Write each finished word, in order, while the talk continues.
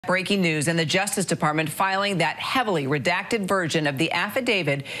Breaking news, and the Justice Department filing that heavily redacted version of the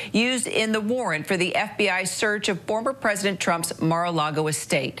affidavit used in the warrant for the FBI search of former President Trump's Mar-a-Lago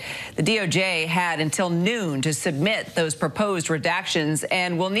estate. The DOJ had until noon to submit those proposed redactions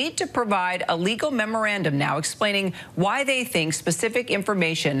and will need to provide a legal memorandum now explaining why they think specific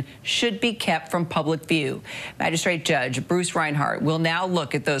information should be kept from public view. Magistrate Judge Bruce Reinhart will now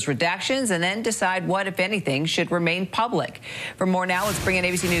look at those redactions and then decide what, if anything, should remain public. For more now, let's bring in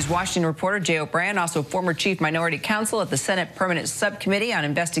ABC News Washington reporter Jay O'Brien, also former Chief Minority Counsel at the Senate Permanent Subcommittee on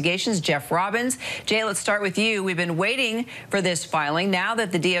Investigations, Jeff Robbins. Jay, let's start with you. We've been waiting for this filing. Now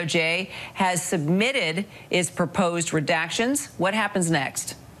that the DOJ has submitted its proposed redactions, what happens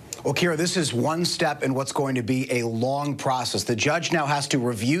next? Well, Kira, this is one step in what's going to be a long process. The judge now has to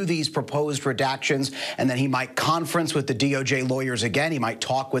review these proposed redactions, and then he might conference with the DOJ lawyers again. He might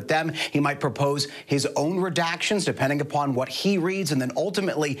talk with them. He might propose his own redactions, depending upon what he reads. And then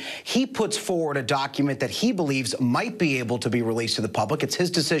ultimately, he puts forward a document that he believes might be able to be released to the public. It's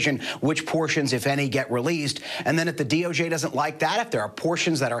his decision which portions, if any, get released. And then if the DOJ doesn't like that, if there are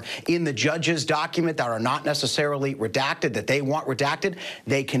portions that are in the judge's document that are not necessarily redacted, that they want redacted,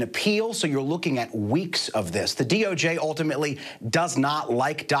 they can appeal. So you're looking at weeks of this. The DOJ ultimately does not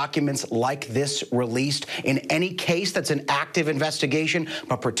like documents like this released in any case that's an active investigation,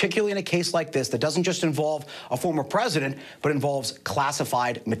 but particularly in a case like this that doesn't just involve a former president, but involves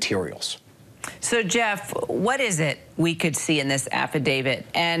classified materials. So, Jeff, what is it we could see in this affidavit,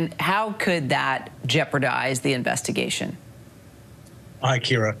 and how could that jeopardize the investigation? Hi,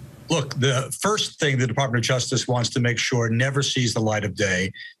 Kira. Look, the first thing the Department of Justice wants to make sure never sees the light of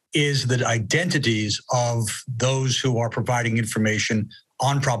day is the identities of those who are providing information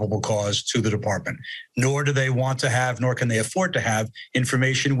on probable cause to the department. Nor do they want to have, nor can they afford to have,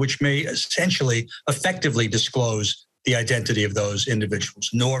 information which may essentially effectively disclose the identity of those individuals.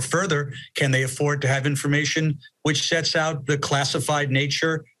 Nor further can they afford to have information which sets out the classified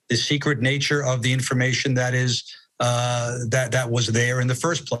nature, the secret nature of the information that is that was there in the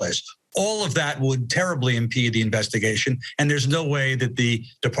first place. All of that would terribly impede the investigation, and there's no way that the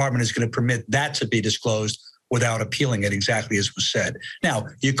department is going to permit that to be disclosed without appealing it, exactly as was said. Now,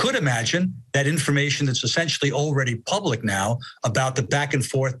 you could imagine that information that's essentially already public now about the back and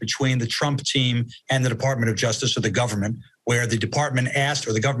forth between the Trump team and the Department of Justice or the government, where the department asked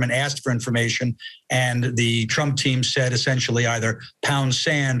or the government asked for information and the Trump team said essentially either pound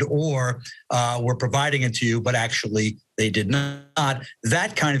sand or we're providing it to you, but actually they did not.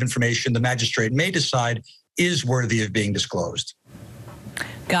 That kind of information the magistrate may decide is worthy of being disclosed.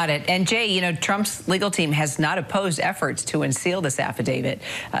 Got it. And Jay, you know, Trump's legal team has not opposed efforts to unseal this affidavit.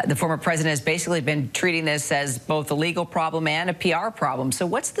 The former president has basically been treating this as both a legal problem and a PR problem. So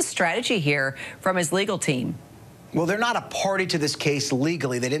what's the strategy here from his legal team? Well, they're not a party to this case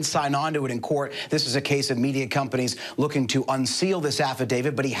legally. They didn't sign on to it in court. This is a case of media companies looking to unseal this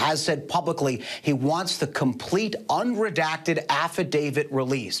affidavit, but he has said publicly he wants the complete unredacted affidavit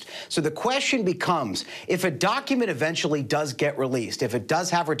released. So the question becomes, if a document eventually does get released, if it does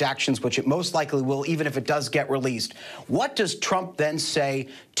have redactions, which it most likely will, even if it does get released, what does Trump then say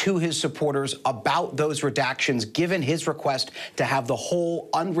to his supporters about those redactions, given his request to have the whole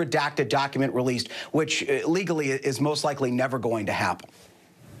unredacted document released, which legally is most likely never going to happen?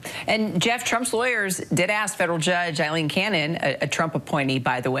 And Jeff, Trump's lawyers did ask federal judge Eileen Cannon, a Trump appointee,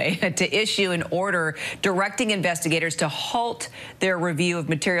 by the way, to issue an order directing investigators to halt their review of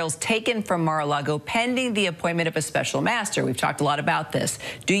materials taken from Mar-a-Lago pending the appointment of a special master. We've talked a lot about this.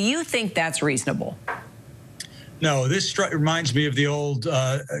 Do you think that's reasonable? No, this reminds me of the old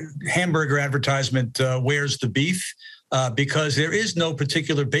hamburger advertisement, where's the beef? Because there is no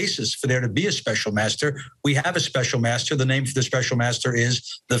particular basis for there to be a special master. We have a special master. The name for the special master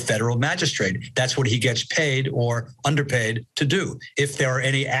is the federal magistrate. That's what he gets paid or underpaid to do. If there are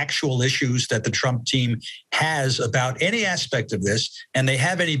any actual issues that the Trump team has about any aspect of this, and they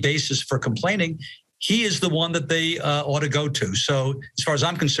have any basis for complaining, he is the one that they ought to go to. So as far as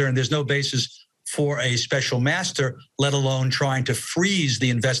I'm concerned, there's no basis for a special master, let alone trying to freeze the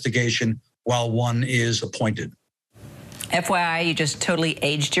investigation while one is appointed. FYI, you just totally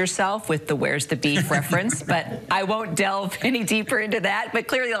aged yourself with the where's the beef reference, but I won't delve any deeper into that. But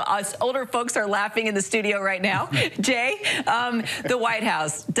clearly, us older folks are laughing in the studio right now. Jay, the White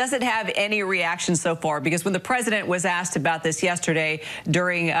House doesn't have any reaction so far, because when the president was asked about this yesterday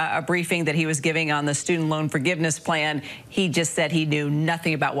during a briefing that he was giving on the student loan forgiveness plan, he just said he knew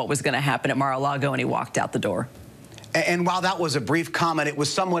nothing about what was going to happen at Mar-a-Lago, and he walked out the door. And while that was a brief comment, it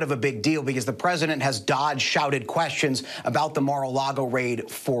was somewhat of a big deal because the president has dodged shouted questions about the Mar-a-Lago raid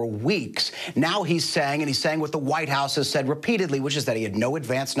for weeks. Now he's saying, and he's saying what the White House has said repeatedly, which is that he had no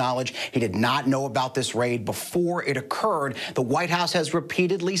advance knowledge. He did not know about this raid before it occurred. The White House has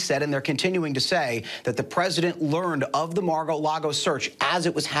repeatedly said, and they're continuing to say, that the president learned of the Mar-a-Lago search as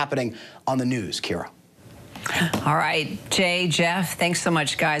it was happening on the news. Kira. All right, Jay, Jeff, thanks so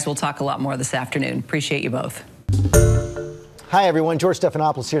much, guys. We'll talk a lot more this afternoon. Appreciate you both. Hi, everyone. George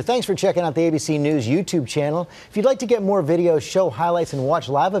Stephanopoulos here. Thanks for checking out the ABC News YouTube channel. If you'd like to get more videos, show highlights, and watch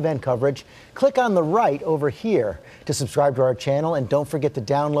live event coverage, click on the right over here to subscribe to our channel. And don't forget to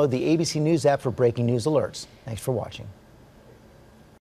download the ABC News app for breaking news alerts. Thanks for watching.